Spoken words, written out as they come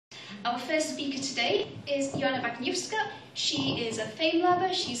Our first speaker today is Joanna Bagniewska. She is a fame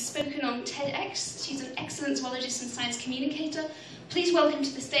lover. She's spoken on TEDx. She's an excellent zoologist and science communicator. Please welcome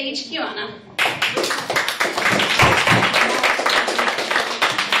to the stage, Joanna.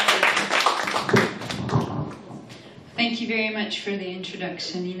 Thank you very much for the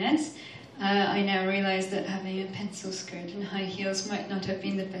introduction, Ines. I now realise that having a pencil skirt and high heels might not have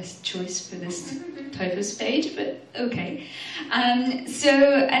been the best choice for this type of stage, but okay.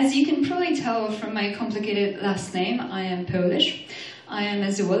 So, as you can probably tell from my complicated last name, I am Polish. I am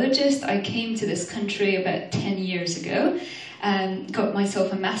a zoologist. I came to this country about 10 years ago. Got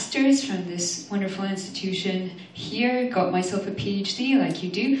myself a master's from this wonderful institution here, got myself a PhD, like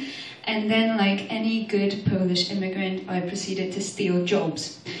you do, and then, like any good Polish immigrant, I proceeded to steal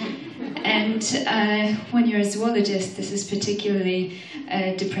jobs. And when you're a zoologist, this is particularly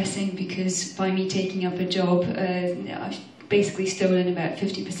depressing because by me taking up a job, I've basically stolen about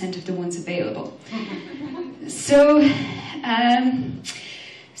 50% of the ones available. So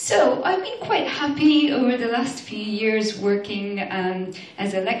I've been quite happy over the last few years working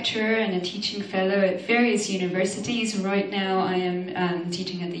as a lecturer and a teaching fellow at various universities. Right now I am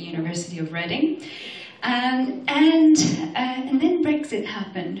teaching at the University of Reading. And then Brexit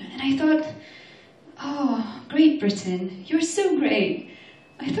happened, and I thought, oh, Great Britain, you're so great.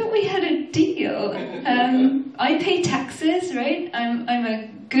 I thought we had a deal. I pay taxes, right? I'm a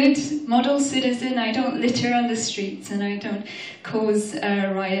good model citizen. I don't litter on the streets, and I don't cause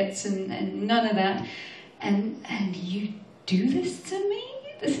riots and none of that. And you do this to me?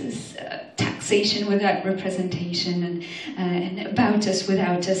 This is taxation without representation, and about us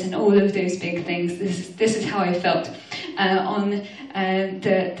without us, and all of those big things. This is how I felt on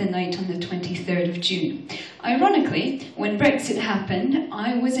the night on the 23rd of June. Ironically, when Brexit happened,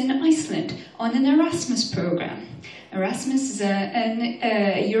 I was in Iceland on an Erasmus program. Erasmus is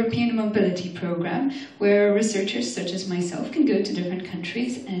a European mobility program where researchers such as myself can go to different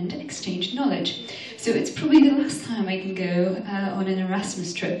countries and exchange knowledge. So it's probably the last time I can go on an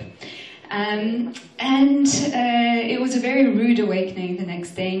Erasmus trip. And it was a very rude awakening the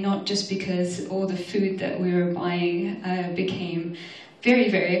next day, not just because all the food that we were buying became very,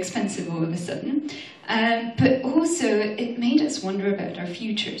 very expensive all of a sudden, but also it made us wonder about our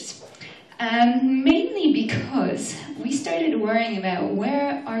futures. Mainly because we started worrying about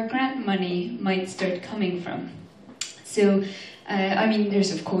where our grant money might start coming from. So, I mean,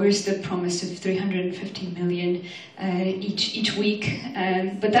 there's of course the promise of 350 million each week,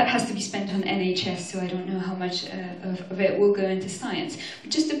 but that has to be spent on NHS, so I don't know how much of it will go into science.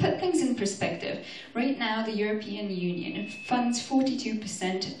 But just to put things in perspective, right now the European Union funds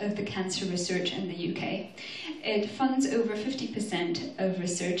 42% of the cancer research in the UK. It funds over 50% of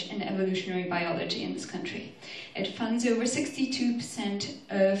research in evolutionary biology in this country. It funds over 62%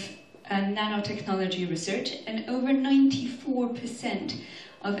 of nanotechnology research and over 94%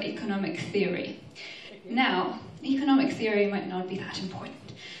 of economic theory. Now, economic theory might not be that important,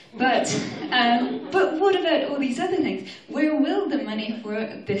 but what about all these other things? Where will the money for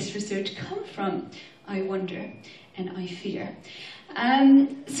this research come from? I wonder, and I fear.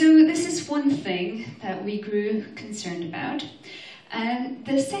 So this is one thing that we grew concerned about.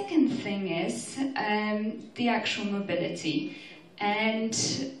 The second thing is the actual mobility. And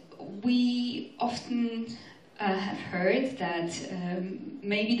we often have heard that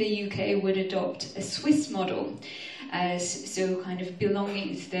maybe the UK would adopt a Swiss model, so kind of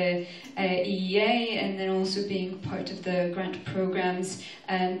belonging to the EEA and then also being part of the grant programs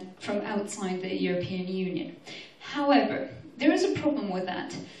from outside the European Union. However, there is a problem with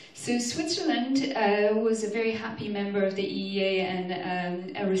that. So Switzerland was a very happy member of the EEA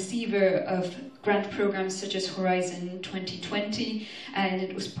and a receiver of grant programs such as Horizon 2020, and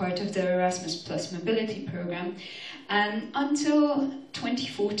it was part of the Erasmus Plus mobility program, until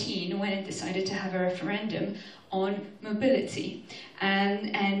 2014 when it decided to have a referendum on mobility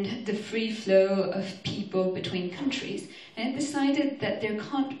and the free flow of people between countries. And it decided that there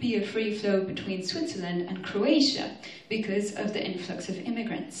can't be a free flow between Switzerland and Croatia because of the influx of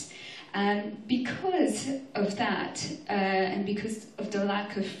immigrants. And because of that, and because of the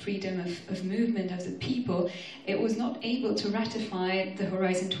lack of freedom of movement of the people, it was not able to ratify the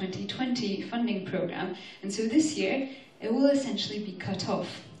Horizon 2020 funding program. And so this year, it will essentially be cut off.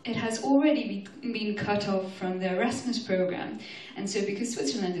 It has already been cut off from the Erasmus program. And so because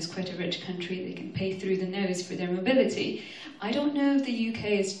Switzerland is quite a rich country, they can pay through the nose for their mobility. I don't know if the UK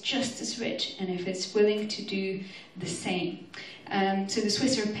is just as rich and if it's willing to do the same. So the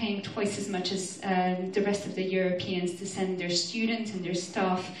Swiss are paying twice as much as the rest of the Europeans to send their students and their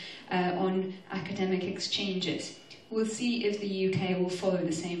staff on academic exchanges. we'll see if the UK will follow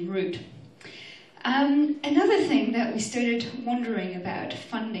the same route. Another thing that we started wondering about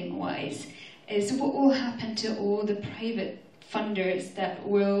funding-wise is what will happen to all the private funders that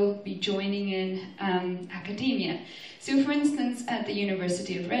will be joining in academia. So for instance, at the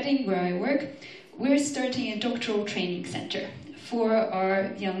University of Reading, where I work, we're starting a doctoral training centre for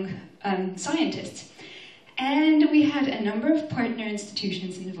our young scientists. And we had a number of partner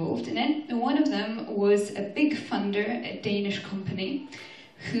institutions involved in it. One of them was a big funder, a Danish company,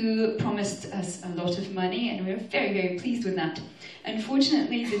 who promised us a lot of money, and we were very, very pleased with that.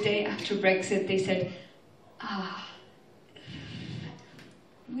 Unfortunately, the day after Brexit, they said,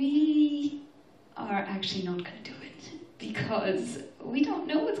 we are actually not going to do it, because we don't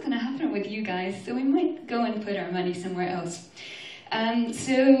know what's going to happen with you guys, so we might go and put our money somewhere else.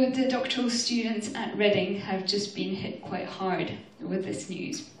 So the doctoral students at Reading have just been hit quite hard with this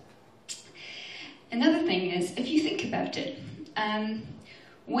news. Another thing is, if you think about it,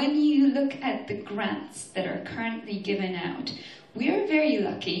 when you look at the grants that are currently given out, we are very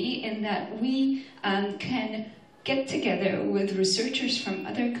lucky in that we can get together with researchers from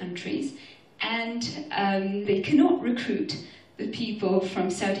other countries, and they cannot recruit the people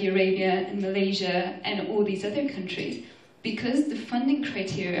from Saudi Arabia and Malaysia and all these other countries because the funding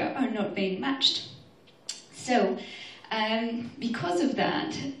criteria are not being matched. So, because of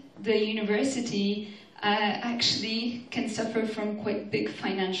that, the university actually can suffer from quite big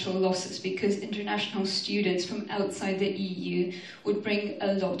financial losses, because international students from outside the EU would bring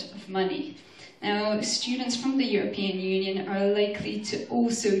a lot of money. Now, students from the European Union are likely to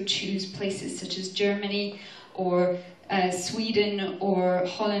also choose places such as Germany or Sweden or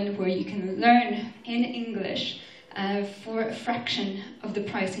Holland, where you can learn in English for a fraction of the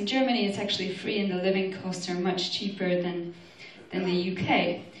price. In Germany, it's actually free, and the living costs are much cheaper than the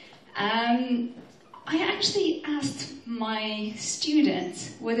UK. I actually asked my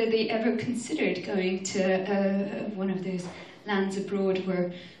students whether they ever considered going to one of those lands abroad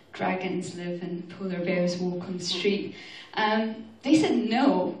where dragons live and polar bears walk on the street. They said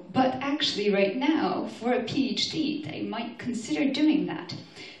no, but actually right now, for a PhD, they might consider doing that.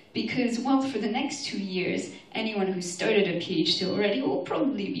 Because, well, for the next 2 years, anyone who started a PhD already will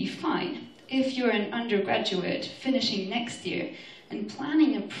probably be fine. If you're an undergraduate finishing next year and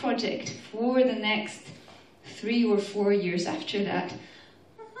planning a project for the next 3 or 4 years after that,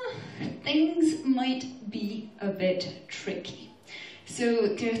 things might be a bit tricky. So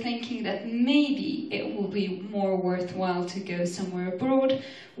they're thinking that maybe it will be more worthwhile to go somewhere abroad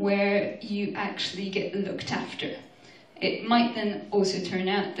where you actually get looked after. It might then also turn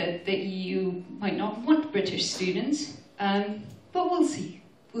out that the EU might not want British students, but we'll see.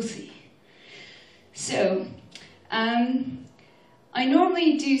 We'll see. So, I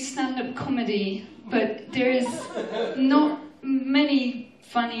normally do stand-up comedy, but there's not many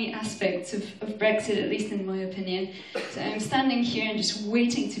funny aspects of Brexit, at least in my opinion. So I'm standing here and just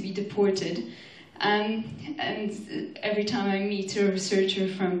waiting to be deported. And every time I meet a researcher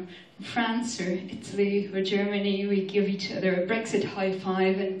from France or Italy or Germany, we give each other a Brexit high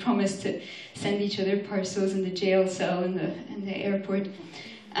five and promise to send each other parcels in the jail cell in the airport.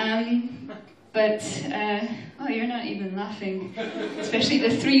 Oh, you're not even laughing. Especially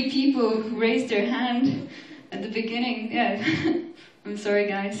the 3 people who raised their hand at the beginning. Yeah, I'm sorry,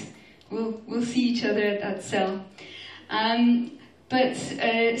 guys. We'll see each other at that cell.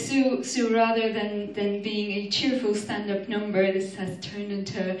 So rather than being a cheerful stand-up number, this has turned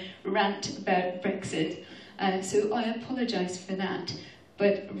into a rant about Brexit. So I apologise for that.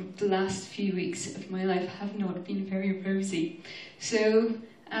 But the last few weeks of my life have not been very rosy. So,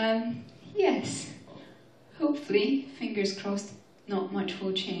 yes, hopefully, fingers crossed, not much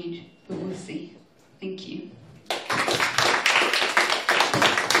will change, but we'll see. Thank you.